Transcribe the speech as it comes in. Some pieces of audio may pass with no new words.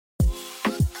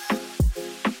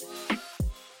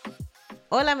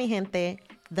Hola, mi gente.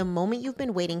 The moment you've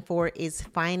been waiting for is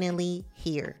finally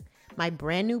here. My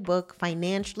brand new book,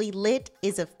 Financially Lit,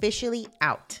 is officially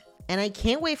out. And I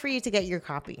can't wait for you to get your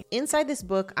copy. Inside this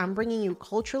book, I'm bringing you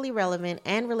culturally relevant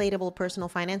and relatable personal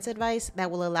finance advice that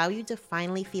will allow you to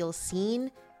finally feel seen,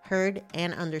 heard,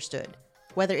 and understood.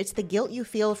 Whether it's the guilt you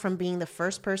feel from being the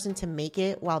first person to make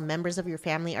it while members of your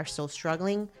family are still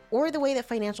struggling, or the way that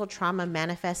financial trauma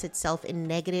manifests itself in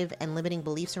negative and limiting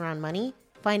beliefs around money,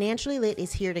 Financially Lit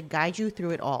is here to guide you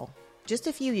through it all. Just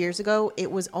a few years ago,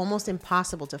 it was almost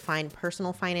impossible to find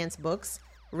personal finance books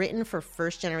written for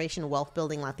first-generation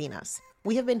wealth-building Latinas.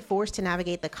 We have been forced to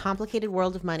navigate the complicated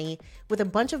world of money with a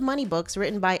bunch of money books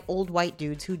written by old white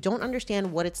dudes who don't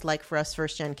understand what it's like for us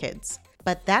first-gen kids.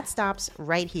 But that stops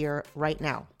right here, right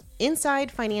now.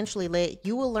 Inside Financially Lit,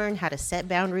 you will learn how to set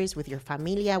boundaries with your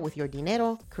familia, with your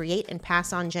dinero, create and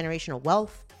pass on generational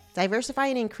wealth, diversify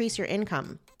and increase your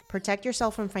income, protect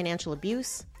yourself from financial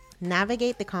abuse,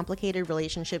 navigate the complicated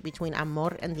relationship between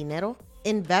amor and dinero,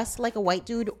 invest like a white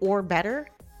dude or better,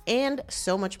 and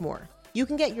so much more. You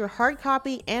can get your hard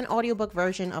copy and audiobook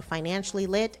version of Financially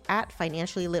Lit at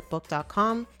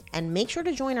financiallylitbook.com, and make sure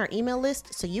to join our email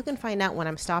list so you can find out when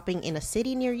I'm stopping in a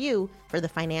city near you for the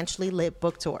Financially Lit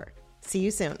book tour. See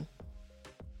you soon.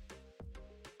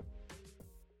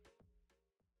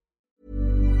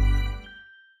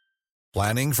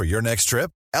 Planning for your next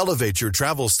trip? Elevate your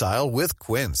travel style with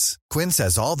Quince. Quince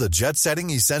has all the jet-setting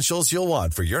essentials you'll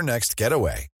want for your next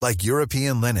getaway, like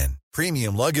European linen,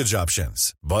 premium luggage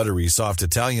options, buttery soft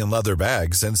Italian leather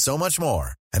bags, and so much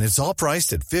more. And it's all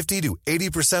priced at 50 to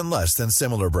 80% less than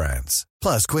similar brands.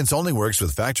 Plus, Quince only works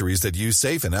with factories that use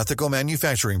safe and ethical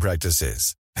manufacturing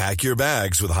practices. Pack your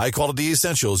bags with high-quality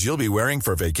essentials you'll be wearing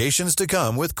for vacations to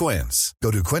come with Quince.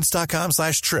 Go to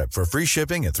quince.com/trip for free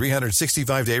shipping and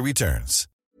 365-day returns.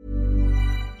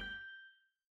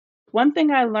 One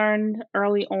thing I learned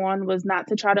early on was not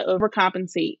to try to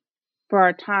overcompensate for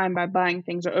our time by buying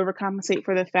things or overcompensate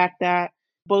for the fact that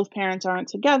both parents aren't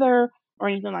together or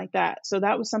anything like that. So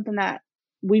that was something that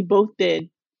we both did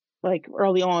like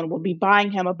early on. We'll be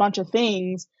buying him a bunch of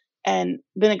things. And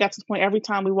then it got to the point every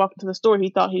time we walked into the store, he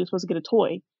thought he was supposed to get a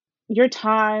toy. Your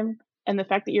time and the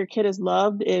fact that your kid is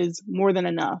loved is more than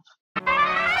enough.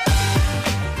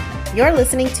 You're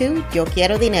listening to Yo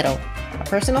Quiero Dinero, a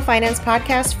personal finance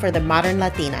podcast for the modern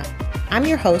Latina. I'm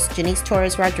your host, Janice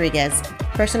Torres Rodriguez,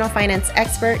 personal finance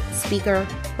expert, speaker,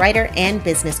 writer, and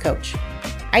business coach.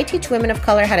 I teach women of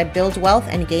color how to build wealth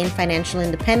and gain financial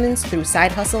independence through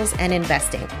side hustles and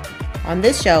investing. On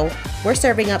this show, we're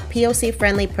serving up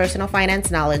POC-friendly personal finance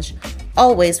knowledge,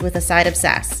 always with a side of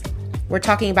sass. We're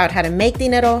talking about how to make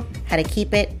dinero, how to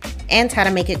keep it, and how to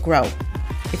make it grow.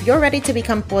 If you're ready to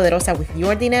become poderosa with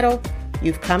your dinero,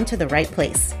 you've come to the right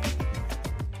place.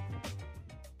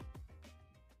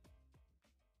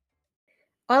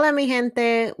 Hola, mi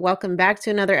gente. Welcome back to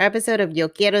another episode of Yo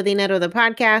Quiero Dinero, the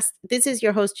podcast. This is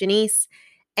your host, Janice.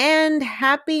 And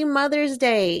happy Mother's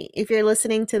Day. If you're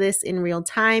listening to this in real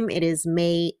time, it is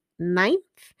May 9th,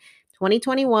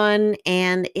 2021,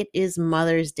 and it is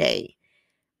Mother's Day.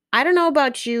 I don't know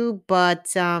about you,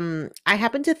 but I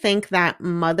happen to think that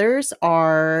mothers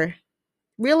are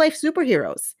real-life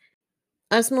superheroes.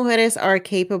 Us mujeres are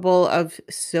capable of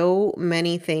so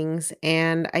many things,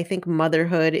 and I think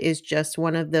motherhood is just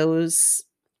one of those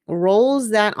roles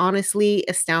that honestly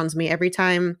astounds me every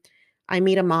time I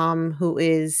meet a mom who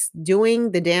is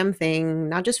doing the damn thing,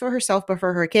 not just for herself, but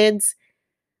for her kids.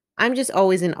 I'm just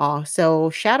always in awe. So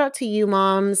shout out to you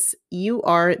moms. You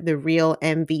are the real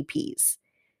MVPs.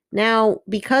 Now,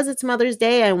 because it's Mother's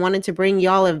Day, I wanted to bring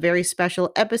y'all a very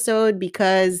special episode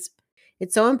because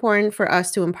it's so important for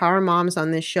us to empower moms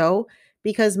on this show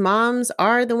because moms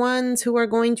are the ones who are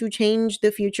going to change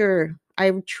the future. I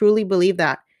truly believe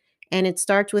that. And it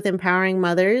starts with empowering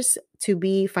mothers to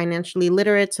be financially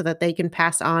literate so that they can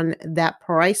pass on that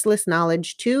priceless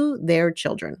knowledge to their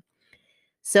children.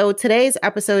 So today's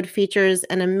episode features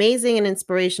an amazing and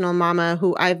inspirational mama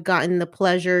who I've gotten the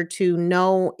pleasure to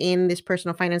know in this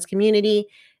personal finance community,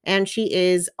 and she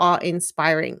is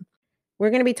awe-inspiring. We're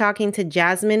going to be talking to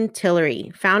Jasmine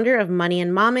Tillery, founder of Money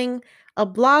and Momming, a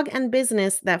blog and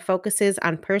business that focuses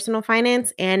on personal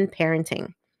finance and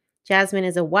parenting. Jasmine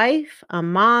is a wife, a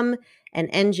mom, an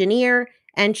engineer,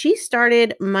 and she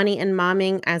started Money and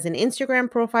Momming as an Instagram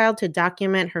profile to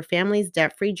document her family's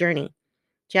debt-free journey.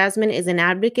 Jasmine is an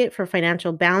advocate for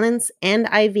financial balance and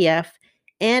IVF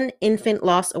and infant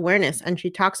loss awareness, and she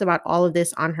talks about all of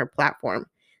this on her platform.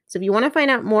 So if you want to find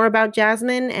out more about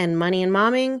Jasmine and Money and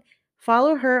Momming,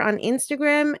 follow her on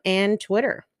Instagram and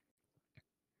Twitter.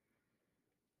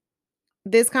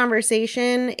 This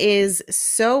conversation is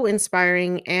so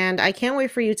inspiring, and I can't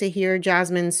wait for you to hear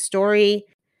Jasmine's story.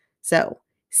 So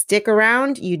stick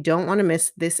around. You don't want to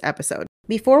miss this episode.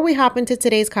 Before we hop into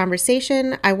today's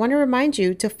conversation, I want to remind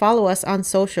you to follow us on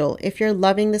social. If you're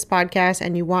loving this podcast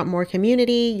and you want more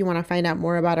community, you want to find out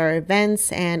more about our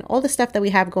events and all the stuff that we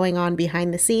have going on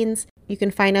behind the scenes, you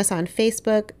can find us on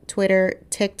Facebook, Twitter,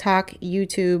 TikTok,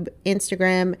 YouTube,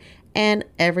 Instagram, and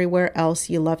everywhere else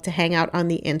you love to hang out on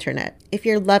the internet. If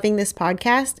you're loving this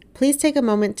podcast, please take a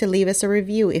moment to leave us a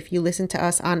review if you listen to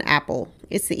us on Apple.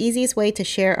 It's the easiest way to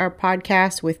share our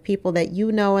podcast with people that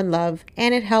you know and love,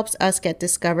 and it helps us get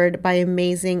discovered by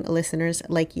amazing listeners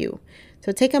like you.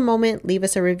 So take a moment, leave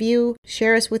us a review,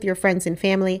 share us with your friends and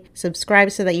family, subscribe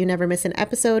so that you never miss an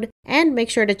episode, and make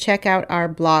sure to check out our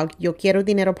blog,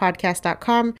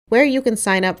 YoQuieroDineroPodcast.com, where you can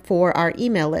sign up for our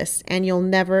email list and you'll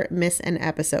never miss an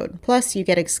episode. Plus, you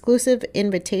get exclusive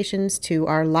invitations to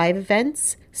our live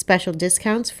events, special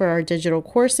discounts for our digital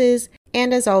courses,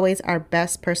 and as always, our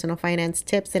best personal finance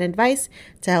tips and advice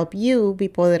to help you be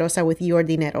poderosa with your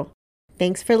dinero.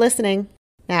 Thanks for listening.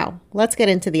 Now, let's get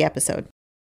into the episode.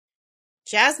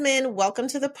 Jasmine, welcome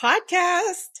to the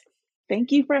podcast.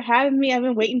 Thank you for having me. I've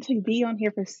been waiting to be on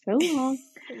here for so long.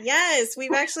 Yes,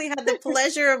 we've actually had the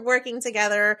pleasure of working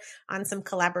together on some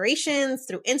collaborations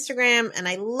through Instagram, and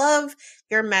I love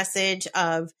your message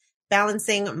of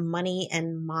balancing money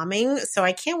and momming. So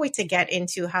I can't wait to get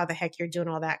into how the heck you're doing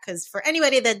all that. Because for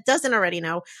anybody that doesn't already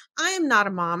know, I am not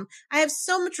a mom. I have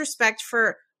so much respect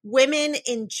for women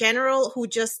in general who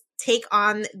just take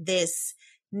on this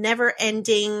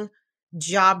never-ending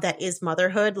job that is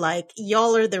motherhood. Like,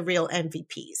 y'all are the real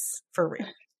MVPs, for real.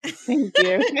 Thank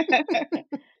you.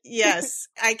 Yes,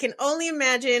 I can only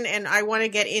imagine. And I want to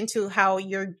get into how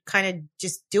you're kind of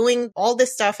just doing all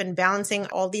this stuff and balancing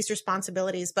all these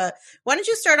responsibilities. But why don't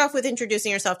you start off with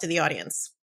introducing yourself to the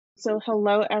audience? So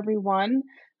hello, everyone.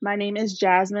 My name is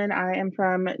Jasmine. I am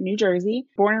from New Jersey,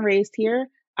 born and raised here.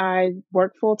 I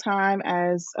work full-time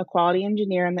as a quality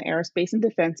engineer in the aerospace and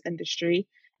defense industry.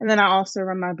 And then I also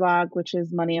run my blog, which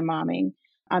is Money and Momming.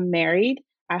 I'm married.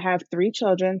 I have 3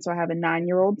 children. So I have a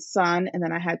 9-year-old son, and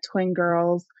then I had twin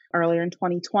girls earlier in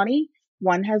 2020.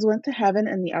 One has went to heaven,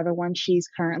 and the other one, she's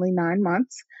currently 9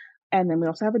 months. And then we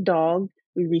also have a dog.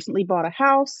 We recently bought a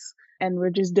house, and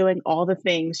we're just doing all the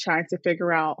things, trying to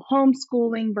figure out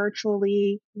homeschooling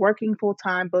virtually, working full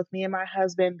time, both me and my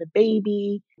husband, the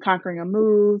baby, conquering a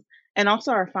move, and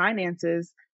also our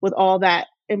finances with all that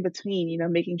in between,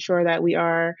 making sure that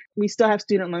we still have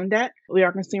student loan debt. We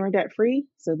are consumer debt free.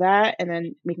 So that, and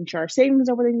then making sure our savings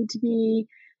are where they need to be,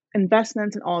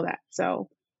 investments and all that. So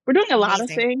we're doing a lot of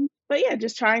things, but yeah,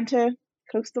 just trying to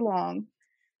coast along.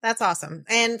 That's awesome.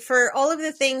 And for all of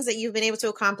the things that you've been able to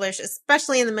accomplish,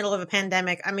 especially in the middle of a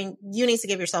pandemic, I mean, you need to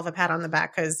give yourself a pat on the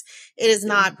back because it has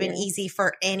not been easy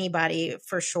for anybody,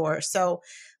 for sure. So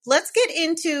let's get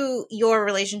into your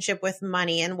relationship with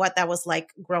money and what that was like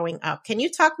growing up. Can you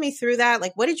talk me through that?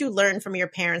 Like, what did you learn from your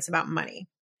parents about money?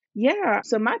 Yeah.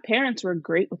 So my parents were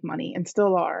great with money and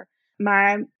still are.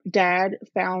 My dad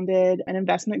founded an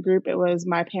investment group. It was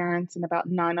my parents and about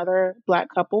 9 other Black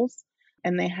couples.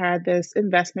 And they had this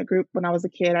investment group when I was a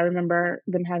kid. I remember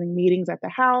them having meetings at the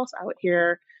house. I would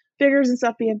hear figures and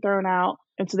stuff being thrown out.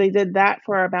 And so they did that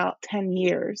for about 10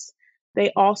 years.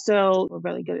 They also were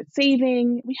really good at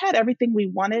saving. We had everything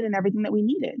we wanted and everything that we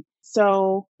needed.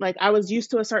 So I was used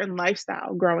to a certain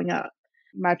lifestyle growing up.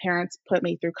 My parents put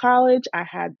me through college. I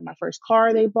had my first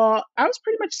car they bought. I was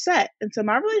pretty much set. And so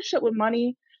my relationship with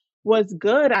money was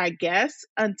good, I guess,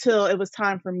 until it was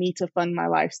time for me to fund my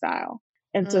lifestyle.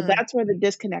 And so that's where the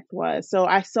disconnect was. So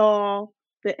I saw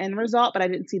the end result, but I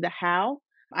didn't see the how.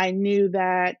 I knew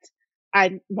that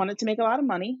I wanted to make a lot of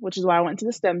money, which is why I went into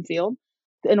the STEM field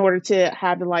in order to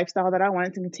have the lifestyle that I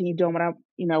wanted to continue doing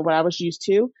what I was used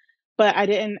to. But I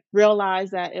didn't realize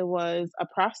that it was a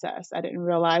process. I didn't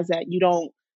realize that you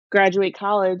don't graduate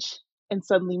college and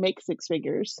suddenly make 6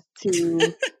 figures to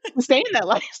stay in that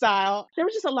lifestyle. There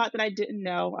was just a lot that I didn't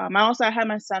know. I had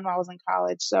my son while I was in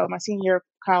college. So my senior year of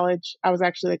college, I was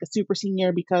actually a super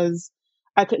senior because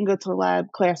I couldn't go to the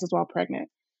lab classes while pregnant.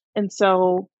 And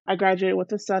so I graduated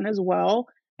with a son as well.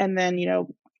 And then,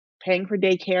 paying for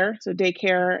daycare. So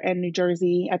daycare in New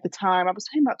Jersey at the time, I was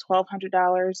paying about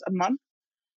 $1,200 a month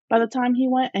by the time he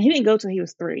went. And he didn't go till he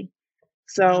was 3.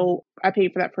 So I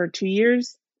paid for that for 2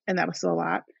 years, and that was still a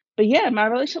lot. But yeah, my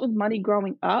relationship with money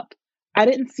growing up, I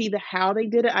didn't see the how they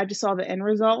did it. I just saw the end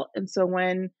result. And so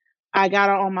when I got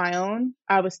out on my own,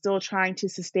 I was still trying to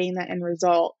sustain that end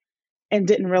result and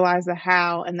didn't realize the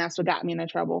how. And that's what got me into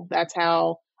trouble. That's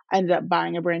how I ended up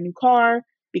buying a brand new car,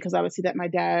 because I would see that my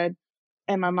dad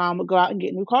and my mom would go out and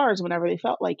get new cars whenever they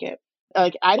felt like it.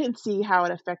 Like, I didn't see how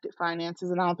it affected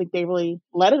finances, and I don't think they really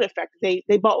let it affect. They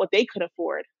bought what they could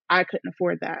afford. I couldn't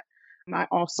afford that. I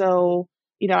also,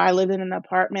 I lived in an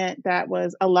apartment that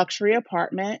was a luxury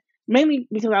apartment, mainly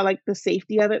because I liked the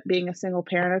safety of it, being a single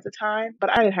parent at the time, but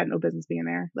I had no business being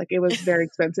there. Like, it was very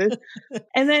expensive.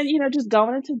 And then, just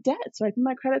going into debt. So I put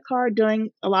my credit card, doing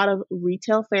a lot of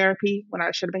retail therapy when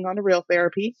I should have been going to real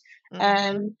therapy,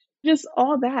 and just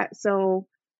all that. So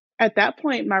at that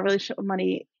point, my relationship with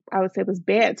money, I would say, was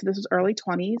bad. So this was early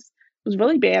 20s. It was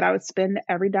really bad. I would spend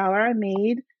every dollar I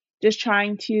made just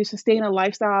trying to sustain a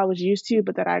lifestyle I was used to,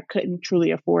 but that I couldn't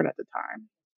truly afford at the time.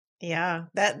 Yeah,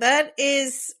 that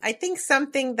is, I think,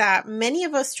 something that many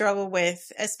of us struggle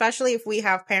with, especially if we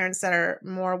have parents that are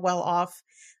more well off.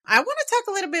 I want to talk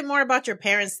a little bit more about your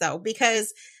parents, though,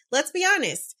 because let's be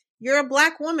honest, you're a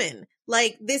Black woman.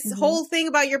 Like, this whole thing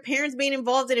about your parents being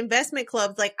involved in investment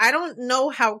clubs, like, I don't know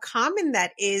how common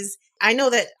that is. I know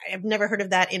that I've never heard of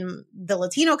that in the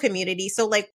Latino community. So,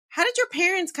 like, how did your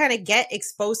parents kind of get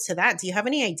exposed to that? Do you have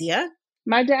any idea?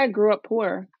 My dad grew up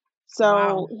poor. So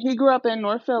Wow. he grew up in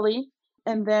North Philly.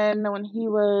 And then when he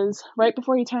was right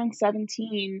before he turned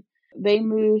 17, they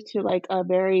moved to like a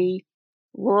very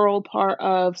rural part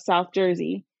of South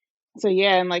Jersey. So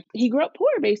yeah, and like he grew up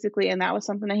poor basically. And that was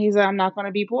something that he said, I'm not going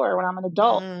to be poor when I'm an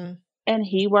adult. And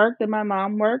he worked and my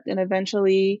mom worked. And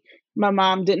eventually my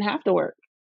mom didn't have to work.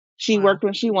 She worked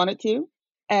when she wanted to.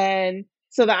 And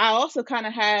so that I also kind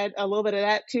of had a little bit of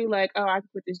that too, like, oh, I can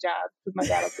quit this job because my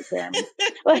dad will take care of me.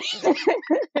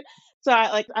 Like, so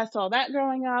I saw that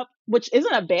growing up, which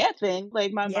isn't a bad thing.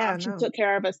 Like my mom, she took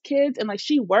care of us kids, and like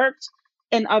she worked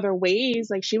in other ways.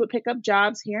 Like she would pick up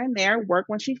jobs here and there, work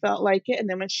when she felt like it, and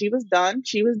then when she was done,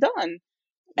 she was done.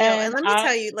 And let me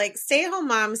tell you, like, stay-at-home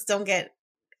moms don't get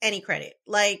any credit.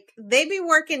 Like, they be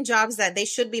working jobs that they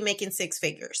should be making six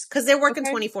figures because they're working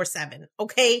 24/7.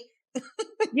 Okay.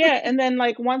 Yeah. And then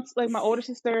like once like my older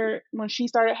sister, when she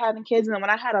started having kids, and then when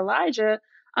I had Elijah,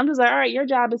 I'm just like, all right, your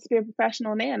job is to be a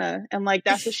professional nana. And like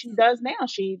that's what she does now.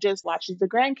 She just watches the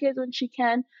grandkids when she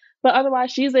can. But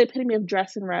otherwise she's the epitome of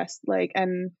dress and rest, like,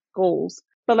 and goals.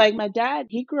 But like my dad,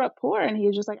 he grew up poor and he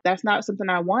was just like, that's not something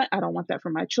I want. I don't want that for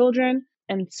my children.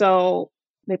 And so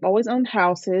they've always owned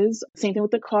houses. Same thing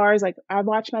with the cars. Like I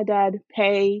watched my dad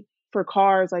pay for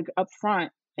cars like up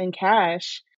front in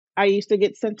cash. I used to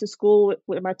get sent to school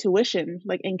with my tuition,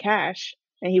 like in cash.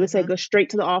 And he would say, go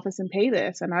straight to the office and pay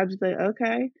this. And I was like,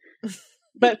 okay.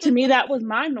 But to me, that was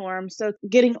my norm. So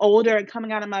getting older and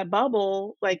coming out of my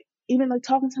bubble, like even like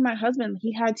talking to my husband,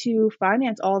 he had to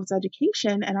finance all of his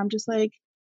education. And I'm just like,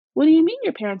 what do you mean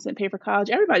your parents didn't pay for college?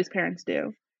 Everybody's parents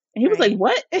do. And he was like,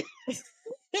 what? Because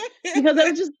it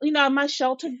was just, my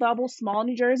sheltered bubble, small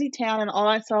New Jersey town. And all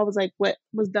I saw was like what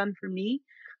was done for me.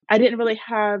 I didn't really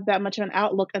have that much of an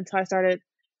outlook until I started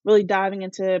really diving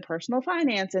into personal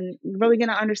finance and really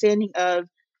getting an understanding of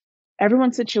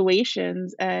everyone's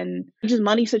situations and just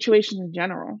money situations in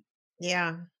general.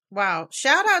 Yeah. Wow.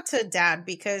 Shout out to Dad,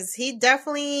 because he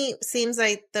definitely seems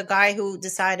like the guy who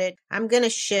decided, I'm going to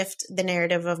shift the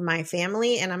narrative of my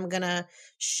family and I'm going to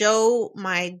show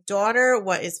my daughter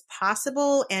what is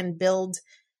possible and build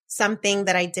something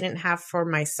that I didn't have for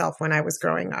myself when I was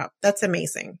growing up. That's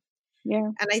amazing.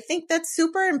 Yeah. And I think that's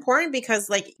super important because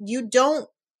like you don't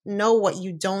know what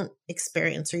you don't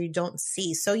experience or you don't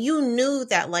see. So you knew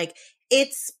that like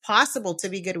it's possible to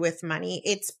be good with money.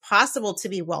 It's possible to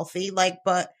be wealthy. Like,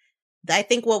 but I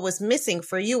think what was missing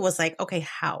for you was like, okay,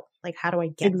 how? Like, how do I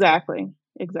get Exactly.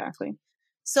 there? Exactly.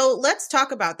 So let's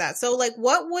talk about that. So like,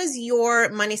 what was your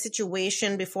money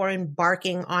situation before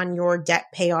embarking on your debt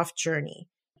payoff journey?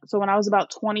 So when I was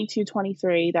about 22,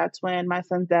 23, that's when my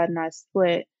son's dad and I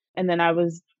split. And then I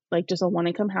was like just a one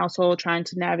income household trying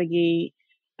to navigate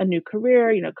a new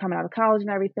career, coming out of college and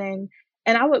everything.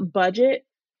 And I would budget,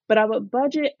 but I would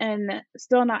budget and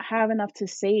still not have enough to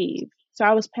save. So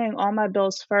I was paying all my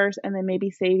bills first and then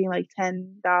maybe saving like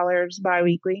 $10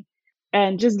 biweekly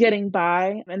and just getting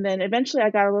by. And then eventually I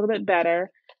got a little bit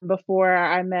better before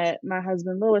I met my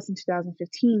husband, Lewis, in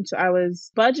 2015. So I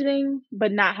was budgeting,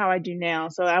 but not how I do now.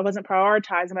 So I wasn't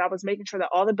prioritizing, but I was making sure that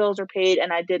all the bills were paid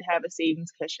and I did have a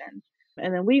savings cushion.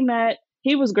 And then we met.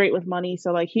 He was great with money.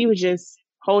 So like he was just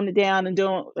holding it down and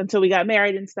doing until we got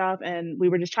married and stuff. And we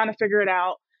were just trying to figure it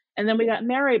out. And then we got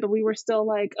married, but we were still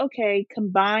like, okay,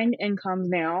 combined incomes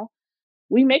now.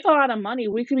 We make a lot of money.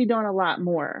 We could be doing a lot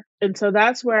more. And so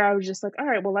that's where I was just like, all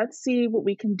right, well, let's see what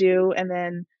we can do. And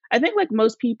then I think like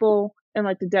most people in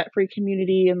like the debt-free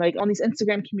community and like on these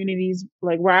Instagram communities,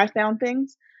 like where I found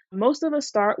things, most of us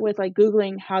start with like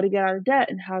Googling how to get out of debt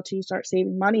and how to start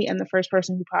saving money. And the first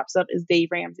person who pops up is Dave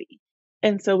Ramsey.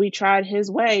 And so we tried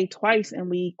his way twice and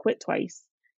we quit twice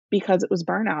because it was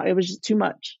burnout. It was just too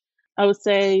much. I would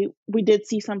say we did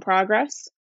see some progress,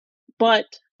 but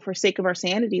for sake of our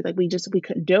sanity, like we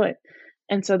couldn't do it.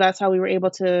 And so that's how we were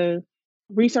able to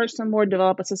research some more,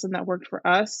 develop a system that worked for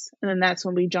us. And then that's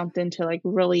when we jumped into like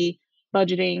really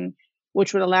budgeting,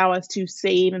 which would allow us to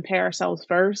save and pay ourselves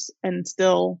first and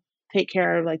still take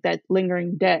care of like that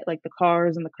lingering debt, like the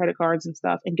cars and the credit cards and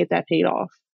stuff, and get that paid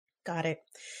off. Got it.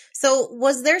 So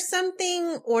was there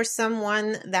something or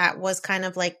someone that was kind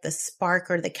of like the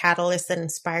spark or the catalyst that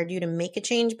inspired you to make a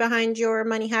change behind your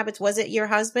money habits? Was it your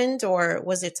husband or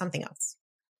was it something else?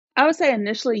 I would say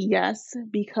initially, yes,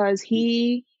 because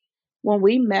when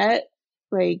we met,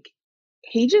 like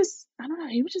I don't know,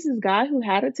 he was just this guy who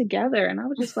had it together. And I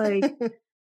was just like,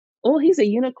 oh, he's a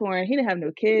unicorn. He didn't have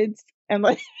no kids. And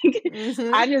like,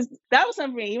 that was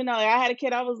something for me. Even though like, I had a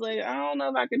kid, I was like, I don't know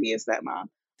if I could be a stepmom.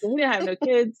 But he didn't have no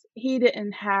kids. He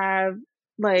didn't have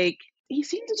like, he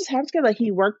seemed to just have it together. Like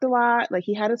he worked a lot. Like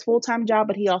he had his full-time job,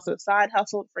 but he also side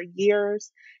hustled for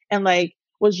years and like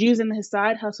was using his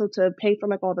side hustle to pay for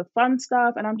like all the fun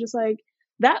stuff. And I'm just like,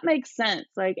 that makes sense.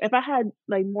 Like if I had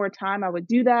like more time, I would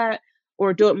do that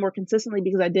or do it more consistently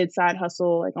because I did side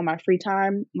hustle like on my free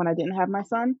time when I didn't have my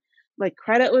son. Like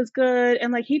credit was good.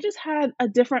 And like he just had a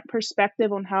different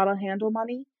perspective on how to handle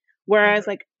money. Whereas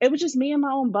like it was just me in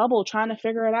my own bubble trying to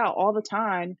figure it out all the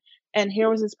time. And here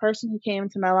was this person who came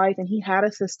into my life and he had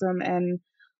a system and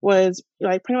was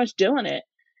like pretty much doing it.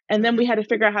 And then we had to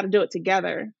figure out how to do it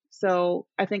together. So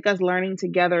I think us learning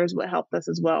together is what helped us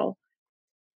as well.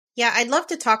 Yeah, I'd love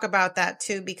to talk about that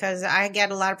too, because I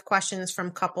get a lot of questions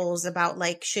from couples about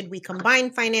like, should we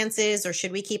combine finances or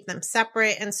should we keep them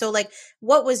separate? And so like,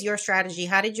 what was your strategy?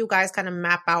 How did you guys kind of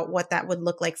map out what that would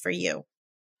look like for you?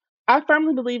 I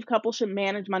firmly believe couples should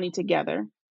manage money together.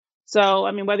 So,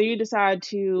 I mean, whether you decide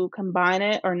to combine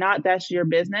it or not, that's your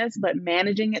business, but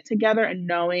managing it together and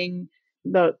knowing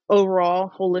the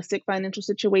overall holistic financial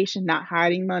situation, not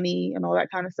hiding money and all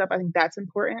that kind of stuff, I think that's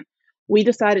important. We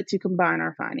decided to combine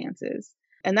our finances.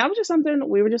 And that was just something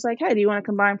we were just like, hey, do you want to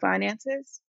combine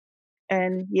finances?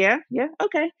 And yeah,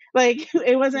 okay. Like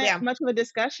it wasn't much of a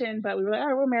discussion, but we were like, all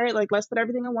right, we're married. Like, let's put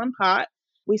everything in one pot.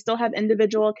 We still have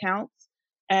individual accounts.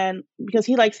 And because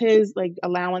he likes his like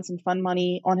allowance and fun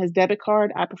money on his debit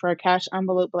card, I prefer a cash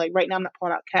envelope. But like right now, I'm not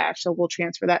pulling out cash, so we'll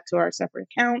transfer that to our separate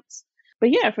accounts. But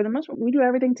yeah, for the most part, we do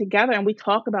everything together and we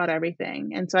talk about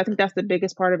everything. And so I think that's the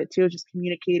biggest part of it too, just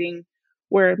communicating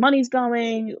where money's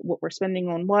going, what we're spending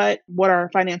on what our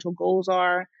financial goals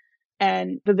are,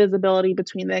 and the visibility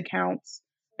between the accounts.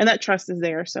 And that trust is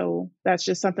there. So that's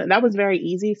just something that was very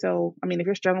easy. So, I mean, if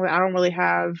you're struggling, I don't really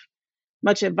have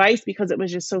much advice because it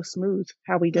was just so smooth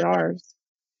how we did ours.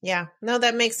 Yeah, no,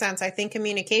 that makes sense. I think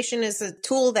communication is a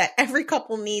tool that every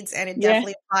couple needs, and it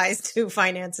definitely applies to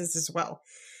finances as well.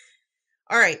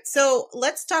 All right, so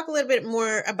let's talk a little bit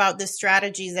more about the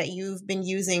strategies that you've been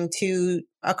using to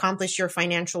accomplish your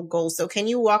financial goals. So can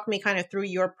you walk me kind of through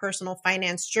your personal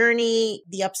finance journey,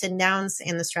 the ups and downs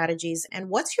and the strategies, and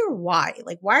what's your why?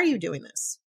 Like, why are you doing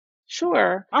this?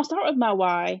 Sure. I'll start with my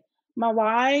why. My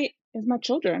why is my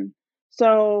children.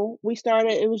 So we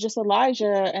started, it was just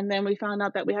Elijah. And then we found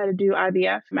out that we had to do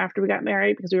IVF after we got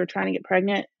married because we were trying to get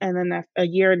pregnant. And then a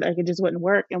year, like it just wouldn't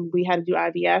work. And we had to do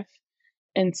IVF.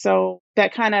 And so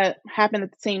that kind of happened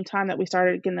at the same time that we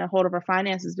started getting a hold of our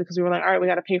finances because we were like, all right, we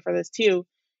got to pay for this too.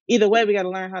 Either way, we got to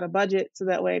learn how to budget so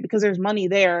that way, because there's money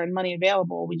there and money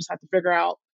available, we just have to figure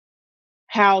out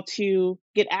how to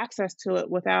get access to it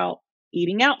without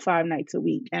eating out 5 nights a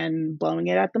week and blowing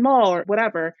it at the mall or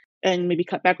whatever, and maybe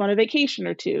cut back on a vacation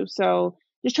or two. So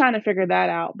just trying to figure that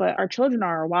out. But our children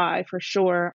are our why for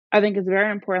sure. I think it's very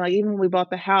important. Like even when we bought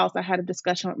the house, I had a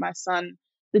discussion with my son,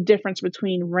 the difference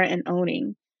between rent and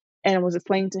owning, and was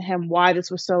explaining to him why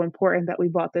this was so important that we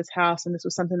bought this house. And this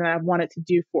was something that I wanted to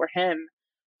do for him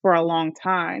for a long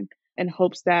time, in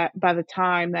hopes that by the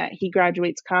time that he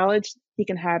graduates college, he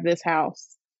can have this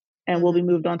house and we'll be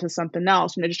moved on to something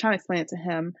else. Just trying to explain it to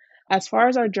him. As far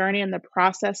as our journey and the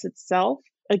process itself,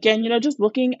 again, just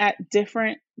looking at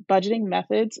different budgeting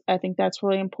methods, I think that's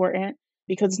really important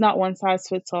because it's not one size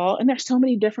fits all. And there's so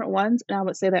many different ones. And I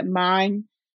would say that mine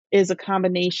is a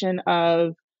combination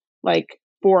of like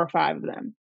 4 or 5 of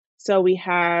them. So we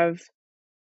have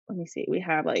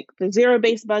like the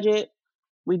zero-based budget.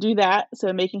 We do that.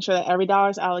 So making sure that every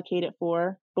dollar is allocated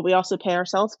for, but we also pay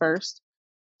ourselves first.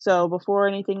 So before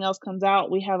anything else comes out,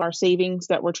 we have our savings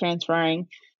that we're transferring,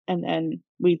 and then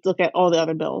we look at all the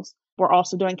other bills. We're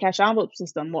also doing cash envelope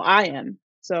system. Well, I am.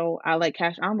 So I like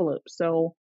cash envelopes.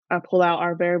 So I pull out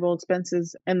our variable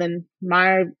expenses, and then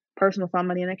my personal fund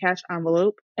money in a cash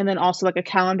envelope. And then also like a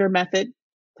calendar method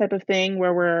type of thing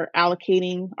where we're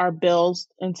allocating our bills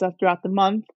and stuff throughout the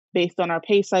month based on our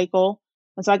pay cycle.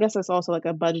 And so I guess that's also like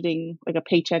a budgeting, like a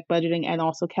paycheck budgeting and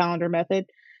also calendar method.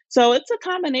 So it's a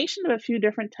combination of a few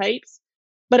different types,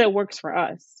 but it works for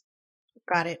us.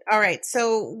 Got it. All right.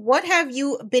 So what have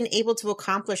you been able to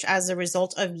accomplish as a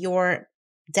result of your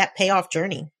debt payoff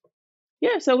journey?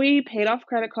 Yeah, so we paid off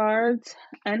credit cards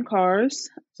and cars.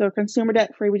 So consumer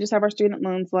debt free. We just have our student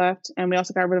loans left. And we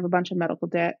also got rid of a bunch of medical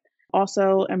debt.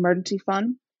 Also, emergency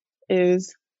fund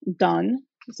is done.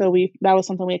 So that was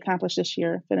something we accomplished this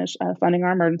year, finished funding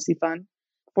our emergency fund.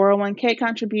 401k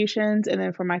contributions. And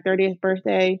then for my 30th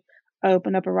birthday, I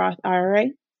opened up a Roth IRA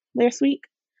last week.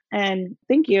 And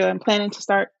thank you. I'm planning to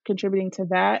start contributing to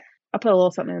that. I'll put a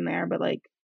little something in there, but like,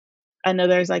 I know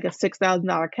there's like a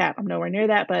 $6,000 cap. I'm nowhere near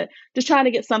that, but just trying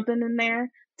to get something in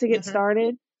there to get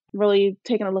started. Really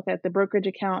taking a look at the brokerage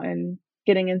account and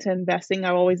getting into investing.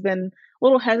 I've always been a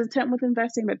little hesitant with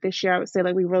investing, but this year I would say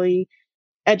like we really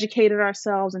educated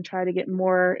ourselves and try to get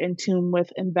more in tune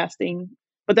with investing.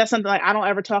 But that's something like I don't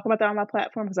ever talk about that on my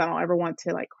platform because I don't ever want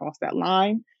to like cross that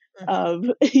line of,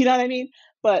 you know what I mean?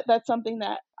 But that's something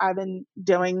that I've been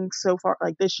doing so far,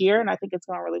 like this year, and I think it's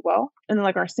going really well. And then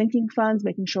like our sinking funds,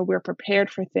 making sure we're prepared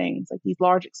for things like these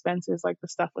large expenses, like the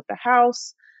stuff with the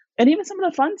house, and even some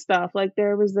of the fun stuff. Like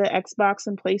there was the Xbox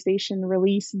and PlayStation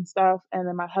release and stuff. And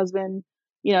then my husband,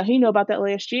 you know, he knew about that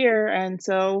last year. And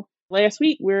so last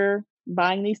week we're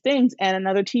buying these things and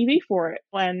another TV for it.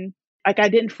 When like I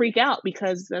didn't freak out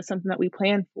because that's something that we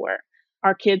planned for.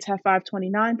 Our kids have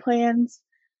 529 plans.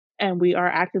 And we are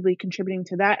actively contributing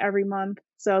to that every month.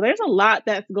 So there's a lot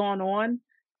that's going on.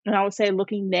 And I would say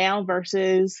looking now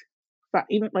versus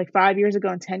even like 5 years ago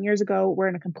and 10 years ago, we're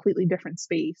in a completely different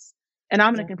space. And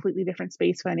I'm in a completely different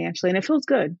space financially. And it feels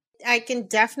good. I can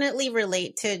definitely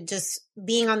relate to just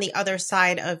being on the other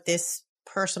side of this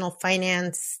personal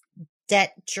finance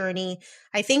debt journey.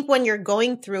 I think when you're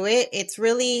going through it, it's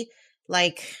really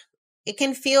like it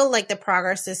can feel like the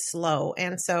progress is slow.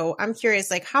 And so I'm curious,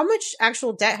 like how much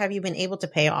actual debt have you been able to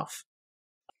pay off?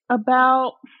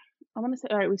 About, I want to say,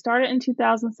 all right, we started in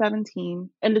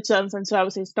 2017 and so I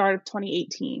would say start of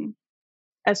 2018.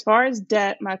 As far as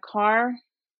debt, my car it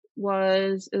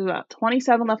was about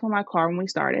 27 left on my car when we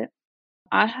started.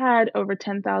 I had over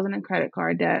 10,000 in credit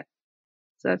card debt.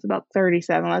 So that's about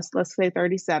 37. Let's say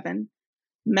 37.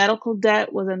 Medical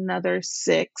debt was another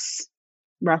 6.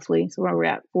 Roughly. So where we're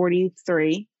at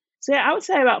 43. So yeah, I would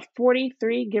say about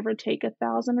 43, give or take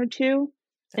 1,000 or 2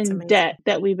 in debt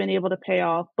that we've been able to pay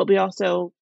off. But we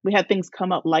had things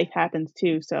come up. Life happens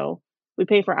too. So we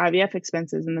pay for IVF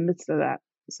expenses in the midst of that.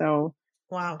 So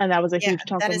wow. And that was a huge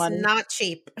chunk of money. That is not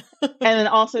cheap. And then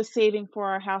also saving for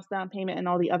our house down payment and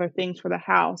all the other things for the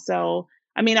house. So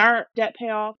I mean, our debt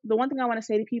payoff, the one thing I want to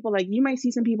say to people, like you might see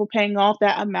some people paying off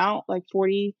that amount, like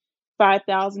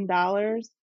 $45,000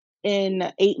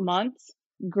 in 8 months.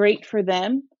 Great for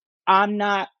them. I'm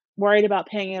not worried about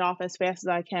paying it off as fast as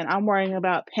I can. I'm worrying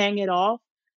about paying it off,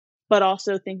 but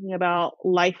also thinking about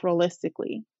life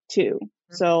realistically too.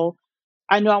 So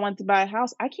I know I want to buy a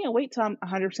house. I can't wait till I'm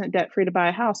 100% debt free to buy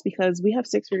a house because we have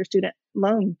 6-figure student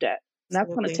loan debt. And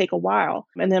that's going to take a while.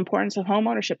 And the importance of home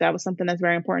ownership, that was something that's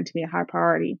very important to me, a high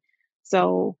priority.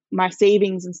 So my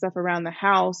savings and stuff around the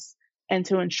house and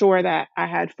to ensure that I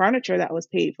had furniture that was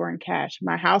paid for in cash.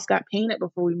 My house got painted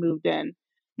before we moved in.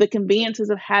 The conveniences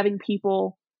of having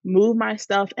people move my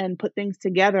stuff and put things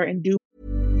together and do.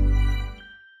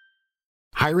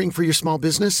 Hiring for your small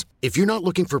business? If you're not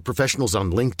looking for professionals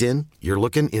on LinkedIn, you're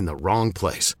looking in the wrong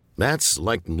place. That's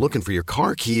like looking for your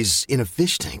car keys in a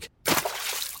fish tank.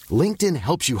 LinkedIn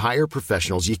helps you hire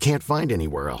professionals you can't find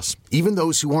anywhere else, even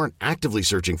those who aren't actively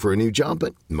searching for a new job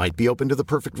but might be open to the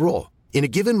perfect role. In a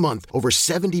given month, over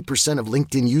 70% of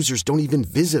LinkedIn users don't even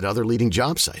visit other leading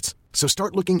job sites. So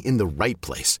start looking in the right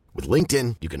place. With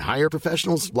LinkedIn, you can hire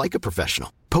professionals like a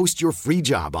professional. Post your free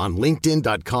job on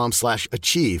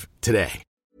linkedin.com/achieve today.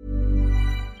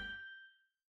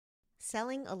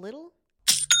 Selling a little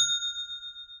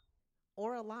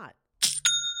or a lot?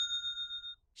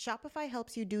 Shopify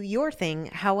helps you do your thing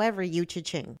however you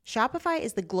cha-ching. Shopify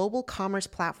is the global commerce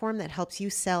platform that helps you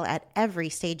sell at every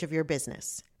stage of your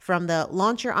business. From the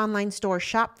launch your online store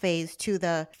shop phase to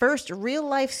the first real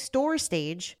life store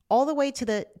stage, all the way to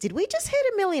the did we just hit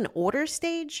 1 million orders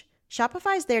stage?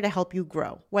 Shopify is there to help you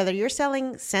grow. Whether you're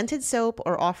selling scented soap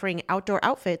or offering outdoor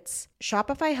outfits,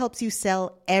 Shopify helps you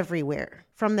sell everywhere.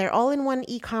 From their all-in-one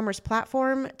e-commerce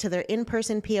platform to their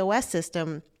in-person POS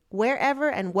system, wherever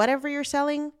and whatever you're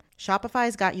selling,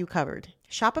 Shopify's got you covered.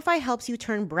 Shopify helps you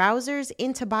turn browsers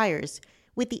into buyers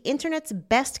with the internet's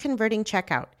best converting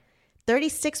checkout,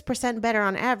 36% better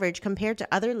on average compared to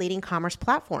other leading commerce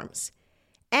platforms.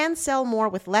 And sell more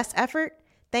with less effort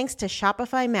thanks to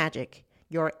Shopify Magic,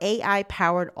 your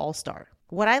AI-powered all-star.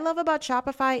 What I love about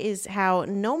Shopify is how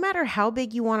no matter how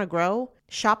big you want to grow,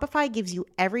 Shopify gives you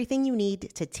everything you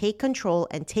need to take control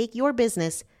and take your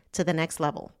business to the next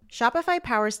level. Shopify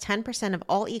powers 10% of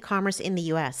all e-commerce in the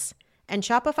US, and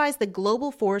Shopify is the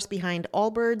global force behind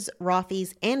Allbirds,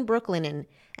 Rothy's, and Brooklinen,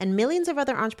 and millions of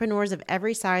other entrepreneurs of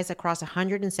every size across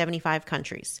 175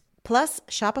 countries. Plus,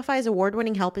 Shopify's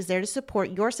award-winning help is there to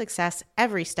support your success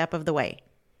every step of the way.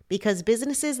 Because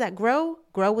businesses that grow,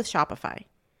 grow with Shopify.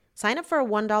 Sign up for a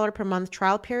 $1 per month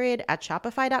trial period at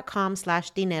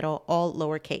shopify.com/dinero, all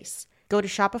lowercase. Go to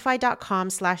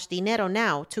shopify.com/dinero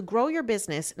now to grow your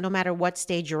business no matter what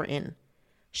stage you're in.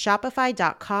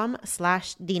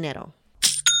 Shopify.com/dinero.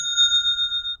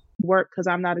 Work because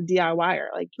I'm not a DIYer.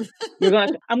 Like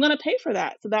I'm gonna pay for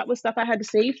that. So that was stuff I had to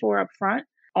save for up front.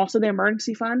 Also, the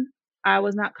emergency fund. I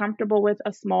was not comfortable with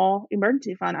a small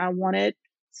emergency fund. I wanted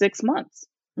 6 months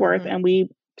worth, and we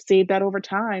saved that over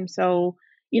time. So,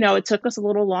 it took us a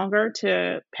little longer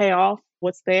to pay off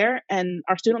what's there, and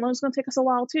our student loan is going to take us a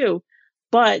while too.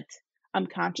 But I'm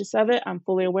conscious of it. I'm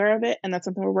fully aware of it, and that's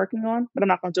something we're working on. But I'm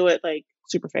not going to do it like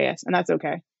super fast, and that's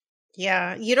okay.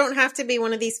 Yeah, you don't have to be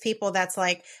one of these people that's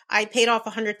like, I paid off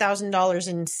 $100,000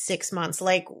 in 6 months.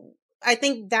 Like, I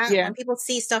think that when people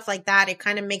see stuff like that, it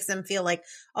kind of makes them feel like,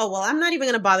 oh, well, I'm not even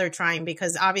going to bother trying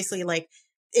because obviously, like,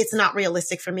 it's not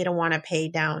realistic for me to want to pay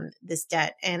down this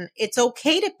debt. And it's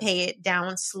okay to pay it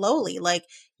down slowly. Like,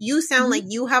 you sound like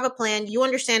you have a plan. You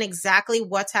understand exactly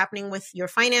what's happening with your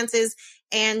finances,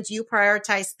 and you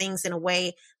prioritize things in a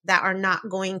way that are not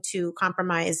going to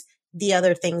compromise the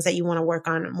other things that you want to work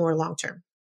on more long term.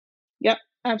 Yep,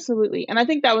 absolutely. And I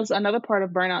think that was another part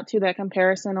of burnout too, that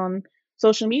comparison on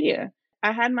social media.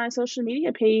 I had my social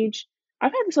media page.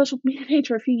 I've had the social media page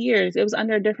for a few years. It was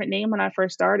under a different name when I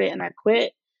first started, and I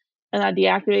quit and I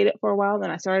deactivated it for a while.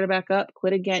 Then I started back up,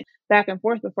 quit again, back and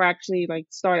forth before I actually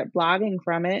started blogging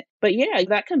from it. But yeah,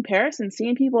 that comparison,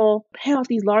 seeing people pay off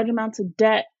these large amounts of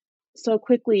debt so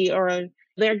quickly, or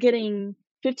they're getting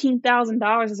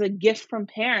 $15,000 as a gift from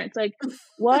parents. Like,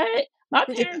 what? My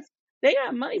parents, they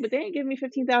got money, but they ain't giving me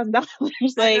 $15,000.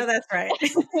 I know that's right.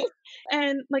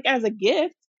 And as a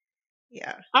gift.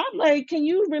 Yeah. I'm like, can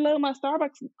you reload my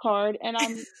Starbucks card? And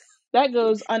that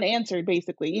goes unanswered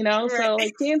basically, Right. So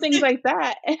seeing things like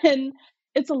that. And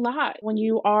it's a lot when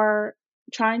you are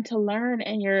trying to learn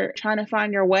and you're trying to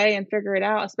find your way and figure it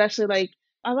out, especially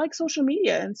I like social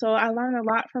media. And so I learn a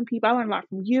lot from people. I learned a lot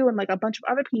from you and a bunch of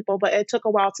other people, but it took a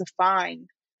while to find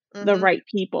the right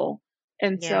people.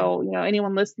 And so,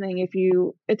 anyone listening,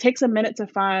 it takes a minute to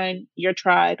find your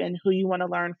tribe and who you want to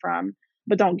learn from,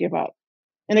 but don't give up.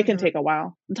 And it can take a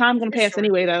while. Time's going to pass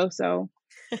anyway, though. So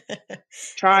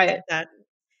try it. That.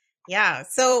 Yeah.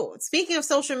 So speaking of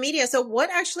social media, so what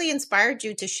actually inspired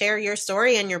you to share your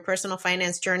story and your personal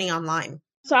finance journey online?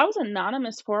 So I was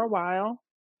anonymous for a while.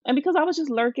 And because I was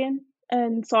just lurking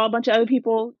and saw a bunch of other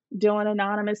people doing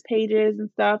anonymous pages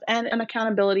and stuff, and an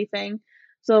accountability thing.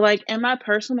 So in my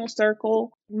personal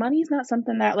circle, money is not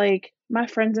something that my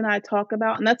friends and I talk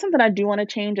about. And that's something I do want to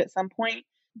change at some point,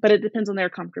 but it depends on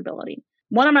their comfortability.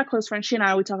 One of my close friends, she and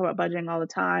I, we talk about budgeting all the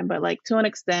time, but to an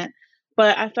extent.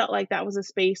 But I felt like that was a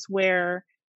space where,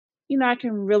 I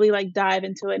can really dive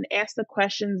into it and ask the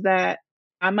questions that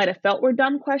I might have felt were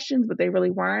dumb questions, but they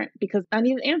really weren't, because I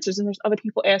needed answers. And there's other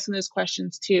people asking those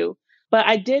questions too. But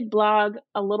I did blog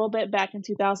a little bit back in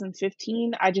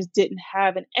 2015. I just didn't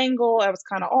have an angle. I was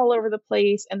kind of all over the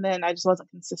place. And then I just wasn't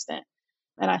consistent.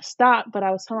 And I stopped, but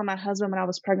I was telling my husband when I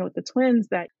was pregnant with the twins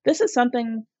that this is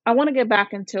something I want to get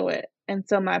back into it. And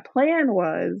so my plan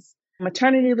was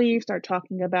maternity leave, start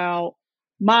talking about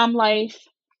mom life,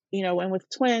 and with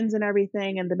twins and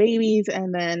everything and the babies,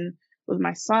 and then with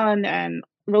my son, and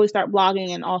really start blogging,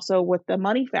 and also with the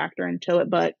money factor into it.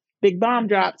 But big bomb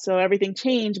dropped, so everything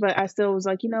changed. But I still was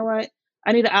like, you know what?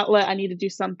 I need an outlet. I need to do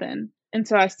something. And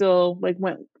so I still went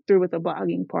through with the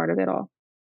blogging part of it all.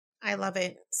 I love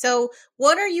it. So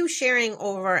what are you sharing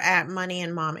over at Money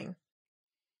and Momming?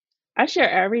 I share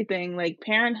everything,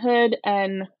 parenthood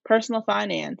and personal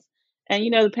finance. And,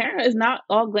 the parent is not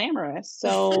all glamorous.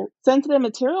 So sensitive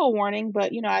material warning,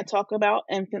 but, I talk about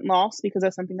infant loss because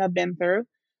that's something I've been through.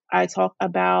 I talk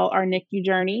about our NICU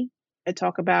journey. I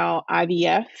talk about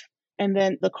IVF and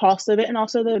then the cost of it, and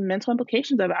also the mental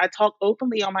implications of it. I talk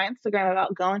openly on my Instagram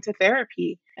about going to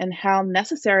therapy and how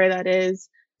necessary that is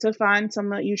to find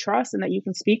someone that you trust and that you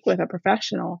can speak with, a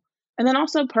professional. And then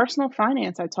also personal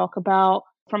finance. I talk about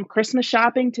From Christmas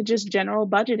shopping to just general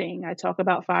budgeting. I talk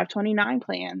about 529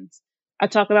 plans. I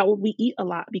talk about what we eat a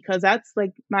lot because that's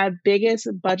like my biggest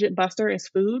budget buster is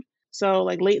food. So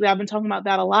like lately I've been talking about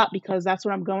that a lot because that's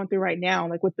what I'm going through right now.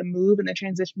 Like with the move and the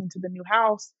transition into the new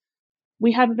house,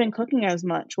 we haven't been cooking as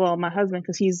much. Well, my husband,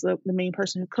 because he's the main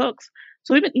person who cooks.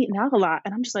 So we've been eating out a lot.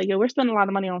 And I'm just like, yo, we're spending a lot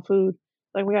of money on food.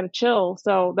 Like we got to chill.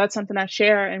 So that's something I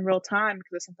share in real time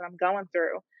because it's something I'm going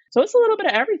through. So it's a little bit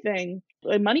of everything.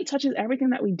 Like money touches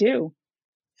everything that we do.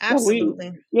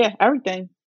 Absolutely. Yeah, everything.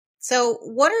 So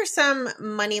what are some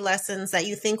money lessons that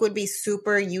you think would be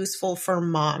super useful for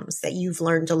moms that you've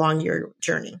learned along your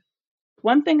journey?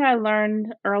 One thing I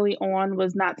learned early on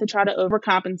was not to try to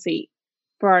overcompensate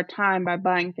for our time by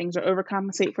buying things or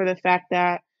overcompensate for the fact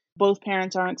that both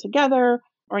parents aren't together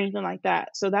or anything like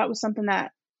that. So that was something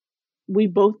that we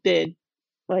both did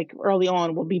like early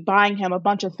on. We'll be buying him a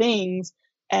bunch of things.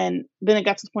 And then it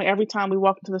got to the point every time we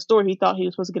walked into the store, he thought he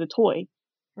was supposed to get a toy.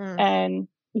 And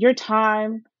your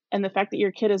time and the fact that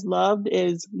your kid is loved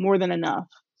is more than enough.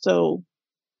 So,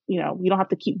 you don't have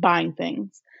to keep buying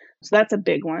things. So that's a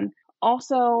big one.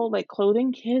 Also, like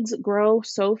clothing, kids grow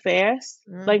so fast.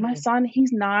 Like my son,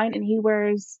 he's 9 and he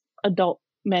wears adult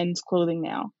men's clothing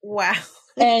now. Wow.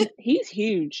 And he's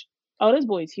huge. Oh, this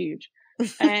boy's huge.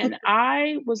 And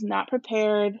I was not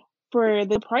prepared for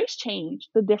the price change,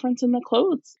 the difference in the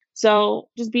clothes. So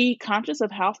just be conscious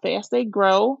of how fast they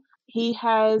grow. He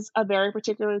has a very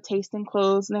particular taste in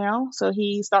clothes now. So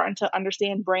he's starting to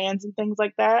understand brands and things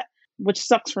like that, which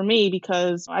sucks for me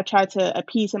because I try to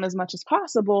appease him as much as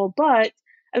possible. But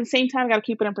at the same time, I got to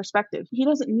keep it in perspective. He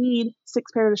doesn't need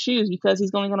 6 pairs of shoes because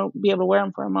he's only going to be able to wear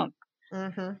them for a month.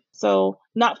 So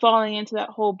not falling into that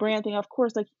whole brand thing. Of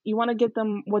course, like you want to get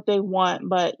them what they want,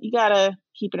 but you got to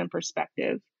keep it in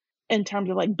perspective in terms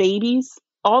of like babies.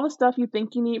 All the stuff you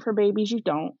think you need for babies, you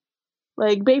don't.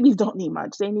 Like babies don't need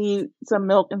much. They need some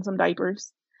milk and some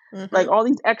diapers. Like all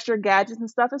these extra gadgets and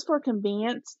stuff is for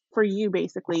convenience for you,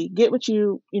 basically. Get what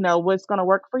what's going to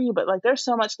work for you. But like there's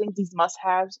so much things, these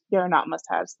must-haves, they're not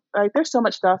must-haves. Like there's so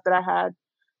much stuff that I had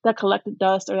that collected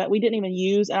dust or that we didn't even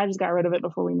use. And I just got rid of it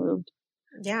before we moved.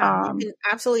 Yeah, you can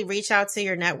absolutely reach out to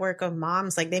your network of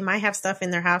moms. Like they might have stuff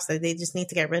in their house that they just need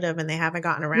to get rid of and they haven't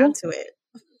gotten around to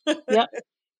it.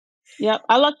 Yep.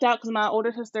 I lucked out because my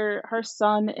older sister, her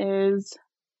son is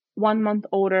 1 month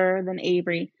older than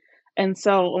Avery. And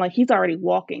so like he's already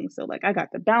walking. So like I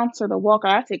got the bouncer, the walker.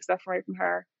 I take stuff right from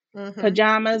her.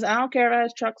 Pajamas. I don't care if it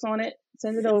has trucks on it.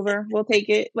 Send it over. We'll take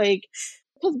it. Like,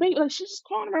 because baby, like she's just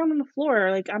crawling around on the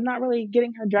floor. Like I'm not really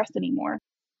getting her dressed anymore.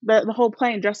 The whole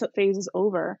playing dress up phase is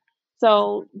over.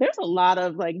 So there's a lot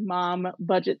of like mom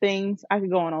budget things. I could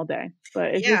go on all day,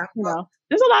 but it's just,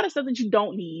 there's a lot of stuff that you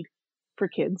don't need for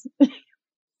kids.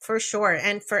 For sure.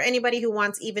 And for anybody who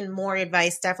wants even more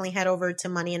advice, definitely head over to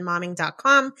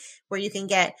moneyandmomming.com where you can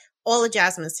get all of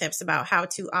Jasmine's tips about how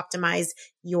to optimize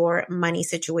your money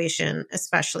situation,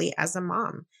 especially as a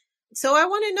mom. So I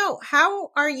want to know,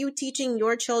 how are you teaching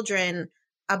your children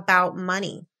about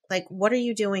money? Like, what are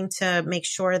you doing to make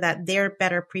sure that they're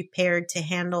better prepared to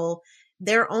handle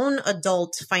their own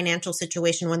adult financial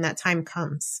situation when that time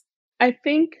comes? I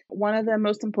think one of the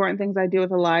most important things I do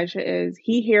with Elijah is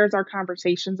he hears our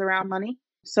conversations around money.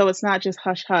 So it's not just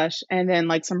hush hush and then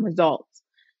like some results.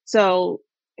 So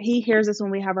he hears us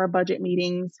when we have our budget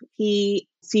meetings. He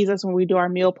sees us when we do our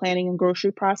meal planning and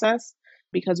grocery process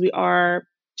because we are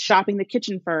shopping the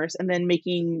kitchen first and then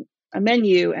making a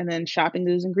menu and then shopping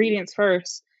those ingredients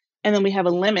first. And then we have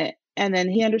a limit. And then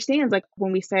he understands like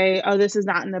when we say, oh, this is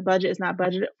not in the budget, it's not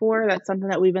budgeted for. That's something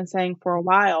that we've been saying for a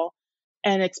while.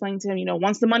 And explain to him,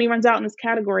 once the money runs out in this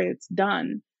category, it's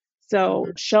done. So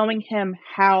showing him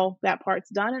how that part's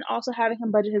done and also having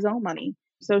him budget his own money.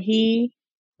 So he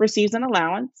receives an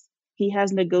allowance. He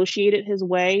has negotiated his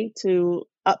way to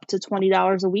up to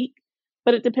 $20 a week,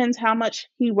 but it depends how much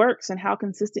he works and how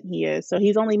consistent he is. So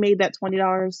he's only made that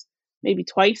 $20 maybe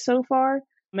twice so far.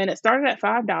 And it started at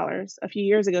 $5 a few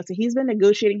years ago. So he's been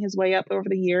negotiating his way up over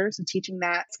the years and teaching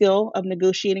that skill of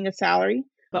negotiating a salary,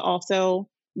 but also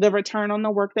the return on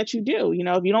the work that you do.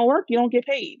 If you don't work, you don't get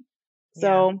paid.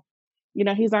 So,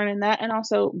 he's learning that and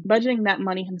also budgeting that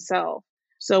money himself.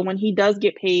 So when he does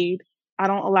get paid, I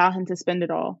don't allow him to spend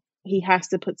it all. He has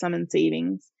to put some in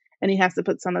savings and he has to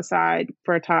put some aside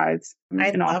for tithes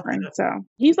and offering. So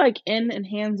he's like in and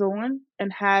hands on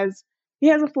and he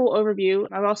has a full overview.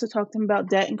 I've also talked to him about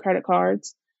debt and credit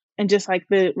cards and just like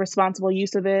the responsible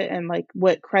use of it and like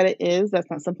what credit is.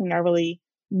 That's not something I really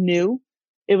knew.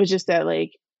 It was just that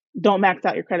like, don't max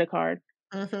out your credit card.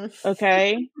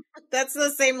 Okay. That's the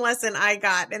same lesson I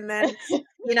got. And then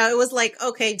it was like,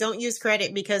 okay, don't use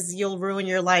credit because you'll ruin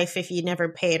your life if you never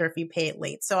pay it or if you pay it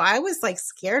late. So I was like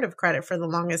scared of credit for the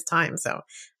longest time. So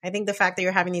I think the fact that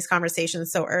you're having these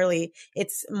conversations so early,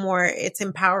 it's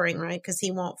empowering, right? Because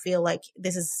he won't feel like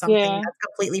this is something Yeah. that's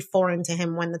completely foreign to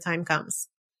him when the time comes.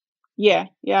 Yeah.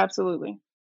 Yeah, absolutely.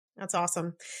 That's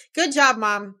awesome. Good job,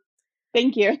 Mom.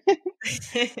 Thank you.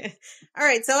 All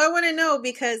right. So I want to know,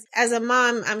 because as a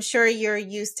mom, I'm sure you're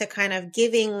used to kind of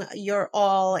giving your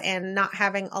all and not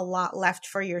having a lot left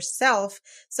for yourself.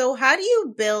 So how do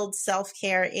you build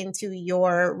self-care into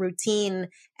your routine?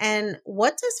 And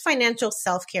what does financial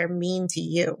self-care mean to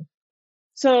you?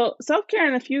 So self-care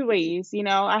in a few ways,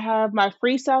 I have my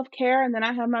free self-care and then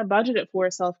I have my budgeted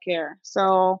for self-care.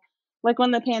 So like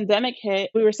when the pandemic hit,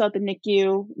 we were still at the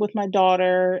NICU with my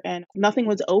daughter and nothing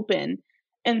was open.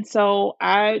 And so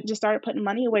I just started putting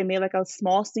money away, made like a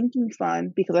small sinking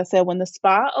fund because I said, when the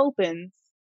spa opens,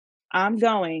 I'm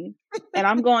going and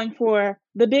I'm going for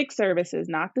the big services,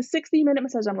 not the 60-minute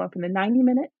massage. I'm going for the 90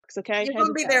 minutes. Okay. You're Head going to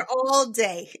to be toe, there all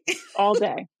day. all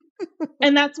day.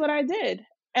 And that's what I did.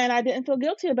 And I didn't feel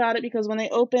guilty about it because when they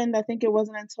opened, I think it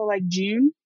wasn't until like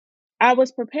June, I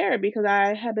was prepared because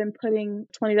I had been putting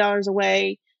 $20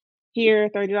 away here,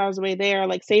 $30 away there,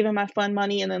 like saving my fund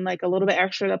money and then like a little bit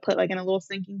extra to put like in a little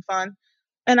sinking fund.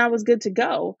 And I was good to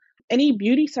go. Any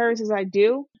beauty services I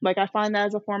do, like I find that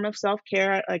as a form of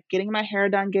self-care, like getting my hair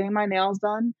done, getting my nails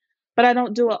done. But I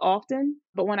don't do it often.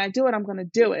 But when I do it, I'm going to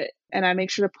do it. And I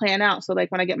make sure to plan out. So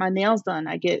like when I get my nails done,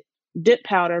 I get dip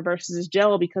powder versus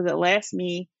gel because it lasts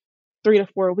me 3 to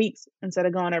 4 weeks instead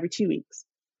of going every 2 weeks.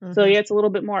 So yeah, it's a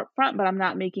little bit more upfront, but I'm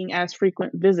not making as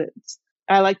frequent visits.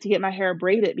 I like to get my hair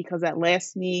braided because that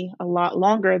lasts me a lot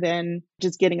longer than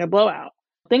just getting a blowout.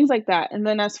 Things like that. And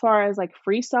then as far as like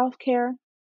free self-care,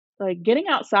 like getting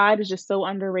outside is just so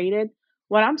underrated.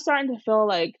 When I'm starting to feel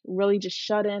like really just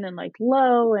shut in and like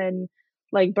low and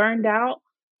like burned out,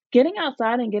 getting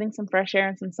outside and getting some fresh air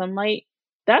and some sunlight,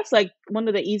 that's like one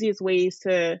of the easiest ways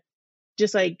to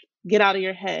just like get out of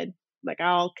your head. Like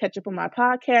I'll catch up on my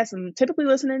podcast and typically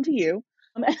listening to you.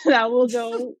 And I will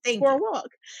go Thank for a you. walk.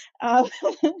 Uh,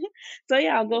 so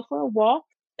yeah, I'll go for a walk.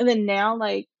 And then now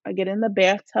like I get in the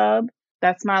bathtub.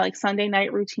 That's my like Sunday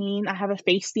night routine. I have a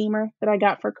face steamer that I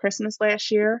got for Christmas last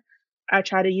year. I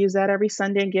try to use that every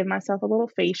Sunday and give myself a little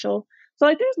facial. So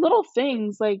like there's little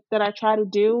things like that I try to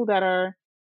do that are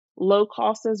low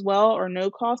cost as well or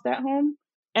no cost at home.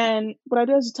 And what I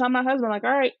do is just tell my husband like, all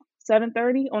right,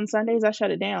 7:30 on Sundays, I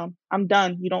shut it down. I'm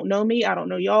done. You don't know me. I don't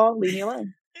know y'all. Leave me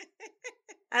alone.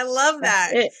 I love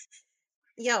That's that. it.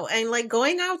 Yo, and like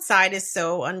going outside is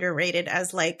so underrated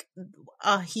as like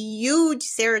a huge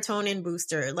serotonin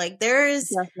booster. Like there's,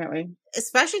 Definitely.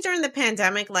 especially during the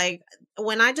pandemic, like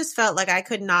when I just felt like I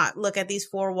could not look at these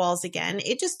four walls again,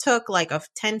 it just took like a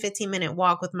 10-15 minute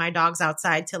walk with my dogs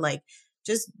outside to like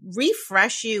just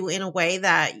refresh you in a way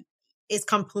that is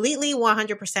completely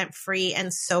 100% free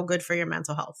and so good for your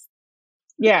mental health.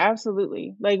 Yeah,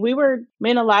 absolutely. Like me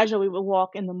and Elijah, we would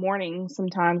walk in the morning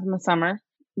sometimes in the summer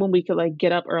when we could like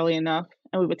get up early enough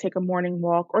and we would take a morning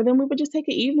walk or then we would just take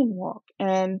an evening walk.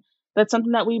 And that's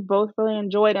something that we both really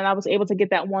enjoyed. And I was able to get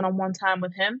that one-on-one time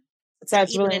with him. It's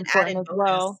That's even really an important added as bonus.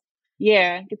 well.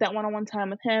 Yeah, get that one-on-one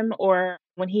time with him. Or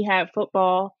when he had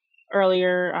football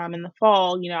earlier in the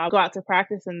fall, I'll go out to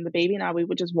practice and the baby and we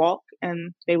would just walk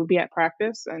and they would be at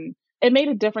practice. And it made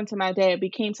a difference in my day. It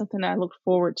became something that I looked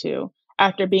forward to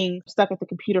after being stuck at the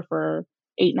computer for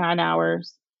 8-9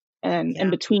 hours and in Yeah,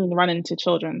 between running to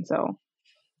children. So love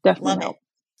definitely it. helped.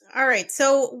 All right.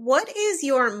 So, what is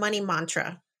your money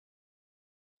mantra?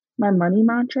 My money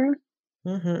mantra.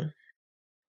 Mm-hmm.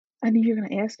 I knew you were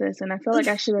gonna ask this, and I feel like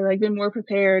I should have like been more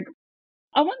prepared.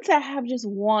 I want to have just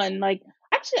one. Like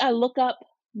actually, I look up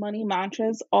money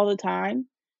mantras all the time,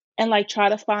 and like try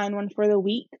to find one for the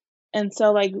week. And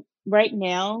so like right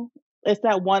now, it's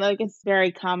that one. Like it's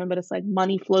very common, but it's like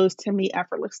money flows to me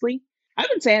effortlessly. I've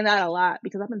been saying that a lot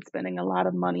because I've been spending a lot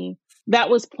of money that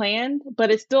was planned, but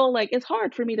it's still like it's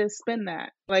hard for me to spend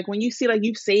that. Like when you see like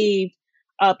you've saved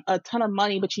up a ton of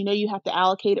money, but you know you have to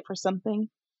allocate it for something,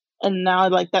 and now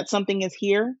like that something is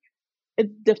here,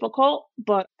 it's difficult.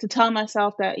 But to tell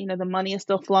myself that the money is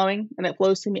still flowing and it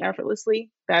flows to me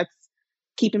effortlessly, that's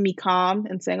keeping me calm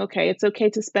and saying, okay, it's okay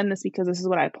to spend this because this is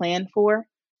what I planned for,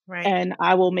 Right. and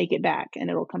I will make it back and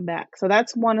it'll come back. So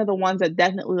that's one of the ones that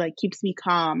definitely like keeps me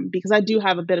calm because I do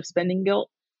have a bit of spending guilt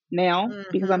now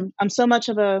because Mm-hmm. I'm so much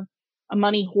of a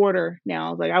money hoarder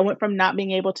now. Like I went from not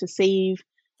being able to save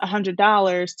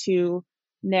 $100 to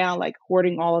now like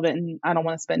hoarding all of it and I don't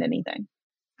want to spend anything.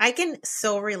 I can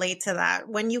so relate to that.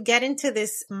 When you get into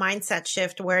this mindset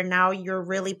shift where now you're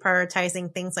really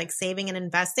prioritizing things like saving and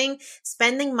investing,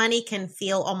 spending money can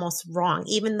feel almost wrong,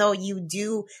 even though you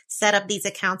do set up these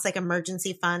accounts like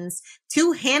emergency funds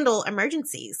to handle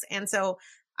emergencies. And so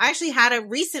I actually had a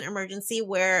recent emergency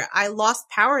where I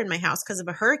lost power in my house because of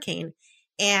a hurricane.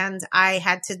 And I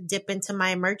had to dip into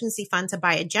my emergency fund to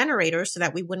buy a generator so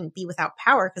that we wouldn't be without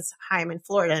power because I'm in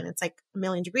Florida and it's like a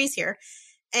million degrees here.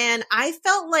 And I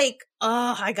felt like,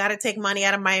 oh, I got to take money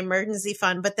out of my emergency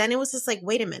fund. But then it was just like,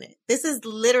 wait a minute, this is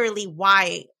literally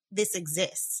why this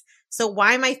exists. So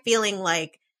why am I feeling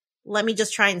like, let me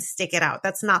just try and stick it out?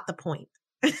 That's not the point.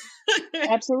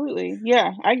 Absolutely.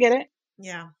 Yeah, I get it.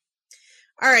 Yeah.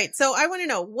 All right. So I want to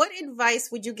know, what advice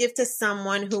would you give to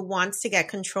someone who wants to get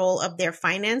control of their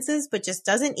finances, but just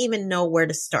doesn't even know where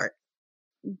to start?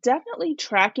 Definitely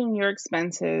tracking your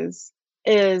expenses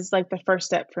is like the first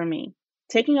step for me.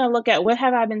 Taking a look at what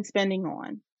have I been spending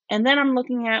on? And then I'm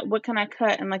looking at what can I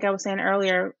cut? And like I was saying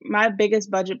earlier, my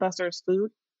biggest budget buster is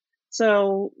food.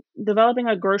 So developing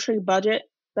a grocery budget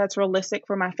that's realistic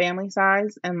for my family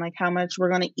size and like how much we're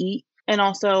going to eat, and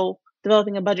also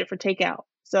developing a budget for takeout.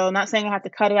 So not saying I have to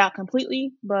cut it out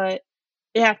completely, but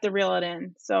you have to reel it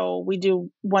in. So we do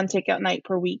one takeout night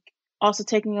per week. Also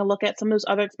taking a look at some of those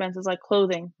other expenses like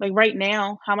clothing. Like right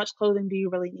now, how much clothing do you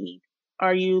really need?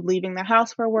 Are you leaving the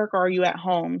house for work or are you at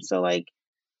home? So like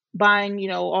buying,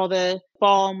 all the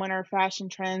fall and winter fashion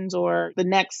trends or the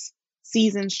next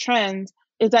season's trends,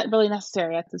 is that really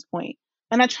necessary at this point?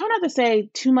 And I try not to say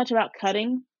too much about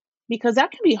cutting because that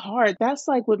can be hard. That's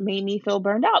like what made me feel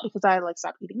burned out because I like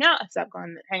stopped eating out, I stopped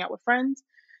going to hang out with friends,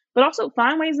 but also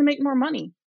find ways to make more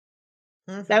money.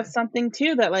 Mm-hmm. That's something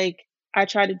too that like I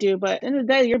try to do. But at the end of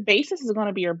the day, your basis is going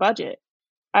to be your budget.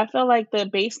 I feel like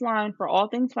the baseline for all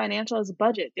things financial is a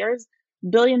budget. There's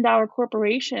billion-dollar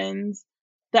corporations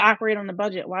that operate on a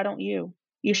budget. Why don't you?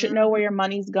 You should know where your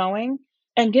money's going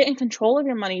and get in control of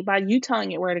your money by you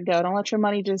telling it where to go. Don't let your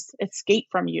money just escape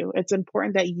from you. It's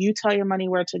important that you tell your money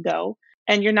where to go.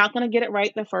 And you're not going to get it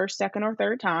right the first, second, or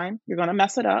third time. You're going to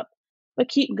mess it up. But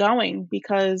keep going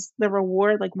because the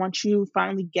reward, like once you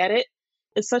finally get it,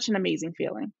 is such an amazing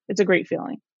feeling. It's a great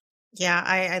feeling. Yeah,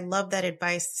 I love that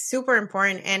advice. Super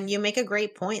important. And you make a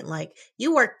great point. Like,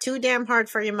 you work too damn hard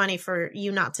for your money for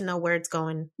you not to know where it's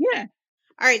going. Yeah.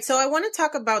 All right. So I want to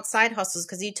talk about side hustles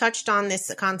because you touched on this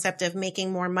concept of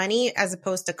making more money as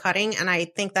opposed to cutting. And I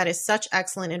think that is such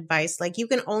excellent advice. Like, you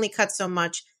can only cut so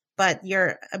much, but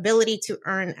your ability to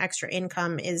earn extra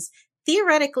income is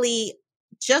theoretically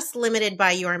just limited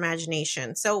by your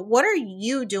imagination. So what are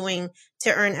you doing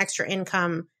to earn extra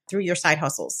income through your side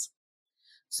hustles?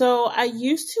 So I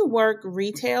used to work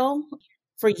retail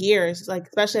for years, like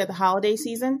especially at the holiday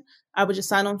season. I would just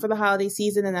sign on for the holiday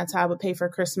season and that's how I would pay for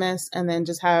Christmas and then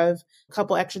just have a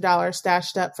couple extra dollars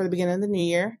stashed up for the beginning of the new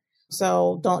year.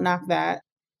 So don't knock that.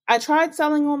 I tried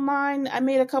selling online. I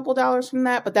made a couple dollars from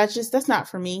that, but that's not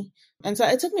for me. And so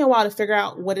it took me a while to figure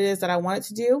out what it is that I wanted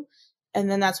to do. And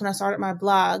then that's when I started my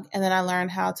blog and then I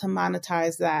learned how to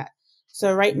monetize that.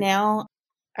 So right now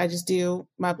I just do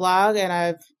my blog and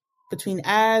I've between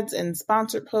ads and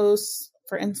sponsored posts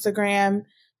for Instagram,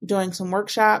 doing some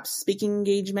workshops, speaking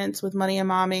engagements with Money and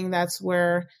Momming. That's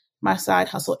where my side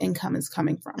hustle income is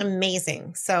coming from.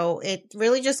 Amazing. So it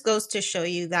really just goes to show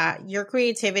you that your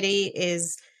creativity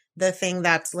is the thing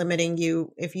that's limiting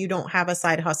you. If you don't have a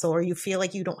side hustle or you feel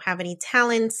like you don't have any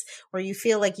talents or you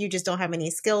feel like you just don't have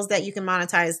any skills that you can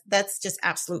monetize, that's just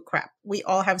absolute crap. We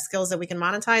all have skills that we can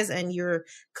monetize and you're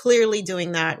clearly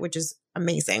doing that, which is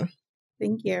amazing.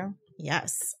 Thank you.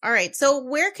 Yes. All right. So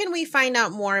where can we find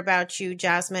out more about you,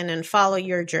 Jasmine, and follow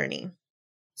your journey?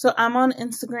 So I'm on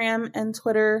Instagram and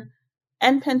Twitter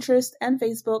and Pinterest and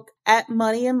Facebook at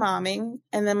Money and Momming.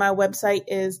 And then my website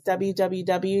is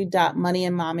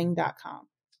www.moneyandmomming.com.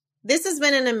 This has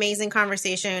been an amazing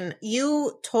conversation.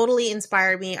 You totally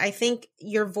inspired me. I think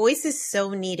your voice is so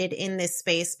needed in this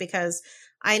space because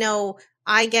I know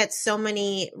I get so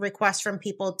many requests from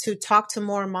people to talk to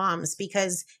more moms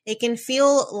because it can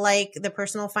feel like the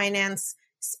personal finance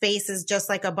space is just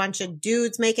like a bunch of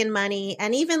dudes making money.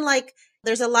 And even like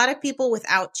there's a lot of people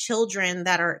without children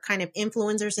that are kind of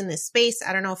influencers in this space.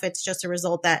 I don't know if it's just a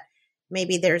result that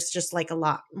maybe there's just like a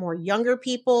lot more younger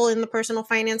people in the personal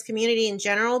finance community in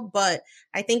general, but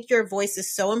I think your voice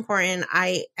is so important.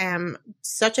 I am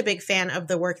such a big fan of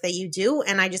the work that you do,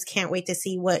 and I just can't wait to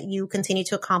see what you continue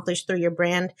to accomplish through your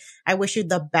brand. I wish you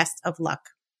the best of luck.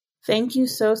 Thank you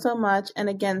so, so much. And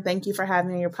again, thank you for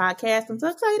having me on your podcast. I'm so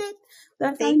excited.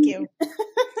 Thank you.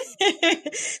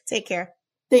 Take care.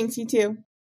 Thanks, you too.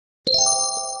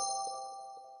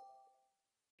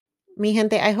 Mi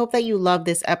gente, I hope that you love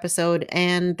this episode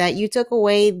and that you took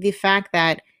away the fact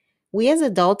that we as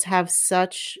adults have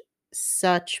such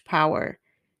power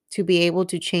to be able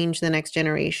to change the next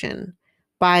generation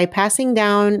by passing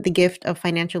down the gift of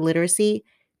financial literacy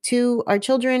to our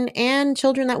children and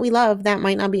children that we love that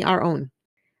might not be our own.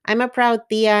 I'm a proud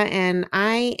tia, and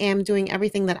I am doing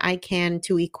everything that I can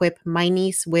to equip my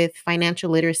niece with financial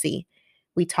literacy.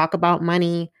 We talk about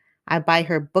money. I buy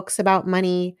her books about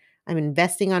money. I'm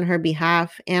investing on her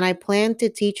behalf, and I plan to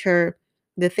teach her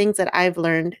the things that I've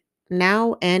learned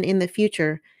now and in the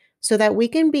future so that we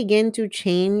can begin to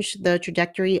change the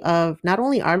trajectory of not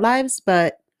only our lives,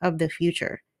 but of the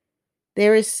future.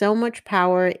 There is so much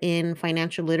power in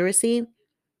financial literacy.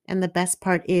 And the best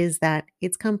part is that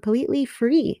it's completely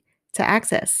free to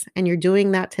access. And you're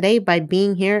doing that today by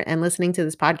being here and listening to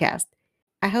this podcast.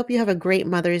 I hope you have a great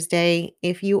Mother's Day.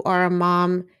 If you are a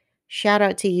mom, shout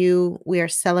out to you. We are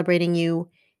celebrating you.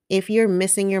 If you're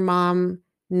missing your mom,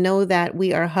 know that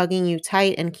we are hugging you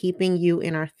tight and keeping you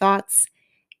in our thoughts.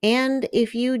 And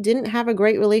if you didn't have a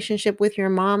great relationship with your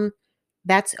mom,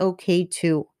 that's okay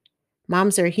too.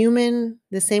 Moms are human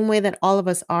the same way that all of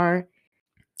us are.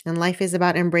 And life is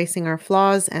about embracing our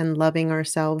flaws and loving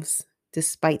ourselves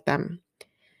despite them.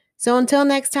 So until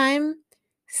next time,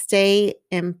 stay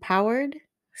empowered,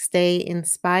 stay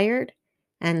inspired,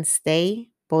 and stay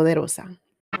poderosa.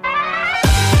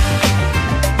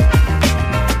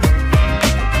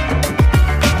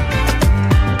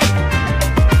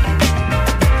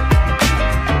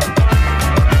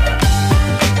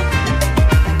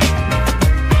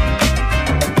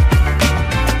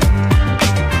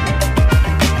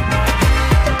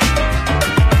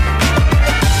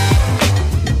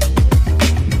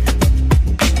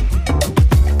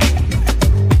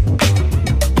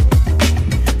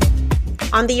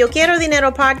 On the Yo Quiero Dinero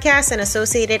podcast and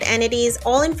associated entities,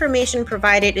 all information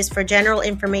provided is for general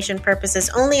information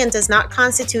purposes only and does not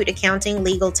constitute accounting,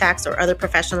 legal, tax, or other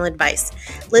professional advice.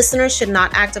 Listeners should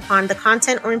not act upon the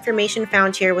content or information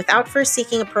found here without first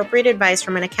seeking appropriate advice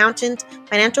from an accountant,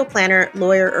 financial planner,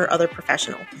 lawyer, or other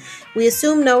professional. We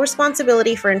assume no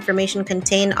responsibility for information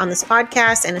contained on this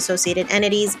podcast and associated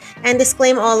entities and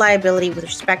disclaim all liability with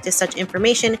respect to such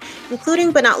information,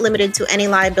 including but not limited to any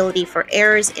liability for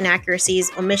errors,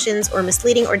 inaccuracies, omissions, or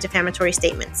misleading or defamatory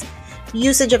statements.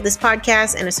 Usage of this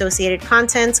podcast and associated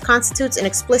contents constitutes an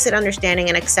explicit understanding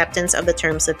and acceptance of the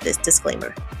terms of this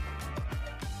disclaimer.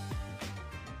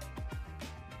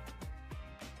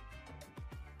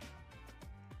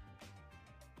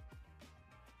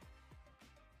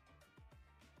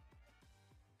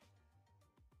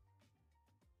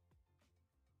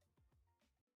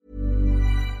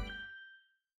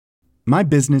 My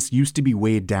business used to be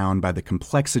weighed down by the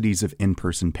complexities of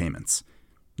in-person payments.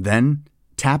 Then,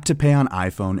 Tap to Pay on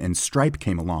iPhone and Stripe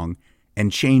came along and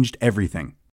changed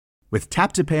everything. With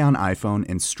Tap to Pay on iPhone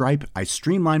and Stripe, I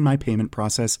streamlined my payment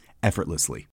process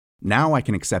effortlessly. Now I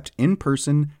can accept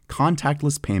in-person,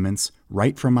 contactless payments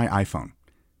right from my iPhone.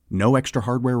 No extra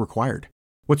hardware required.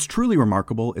 What's truly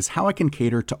remarkable is how I can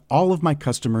cater to all of my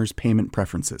customers' payment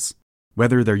preferences.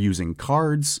 Whether they're using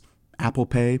cards, Apple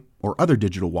Pay, or other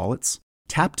digital wallets,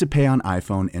 Tap to Pay on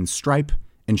iPhone and Stripe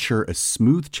ensure a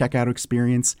smooth checkout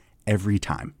experience every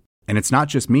time. And it's not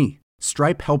just me.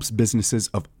 Stripe helps businesses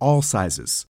of all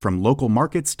sizes, from local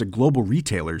markets to global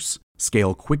retailers,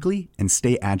 scale quickly and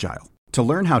stay agile. To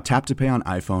learn how Tap to Pay on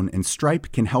iPhone and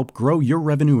Stripe can help grow your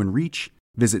revenue and reach,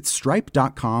 visit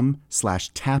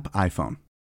stripe.com/tapiphone.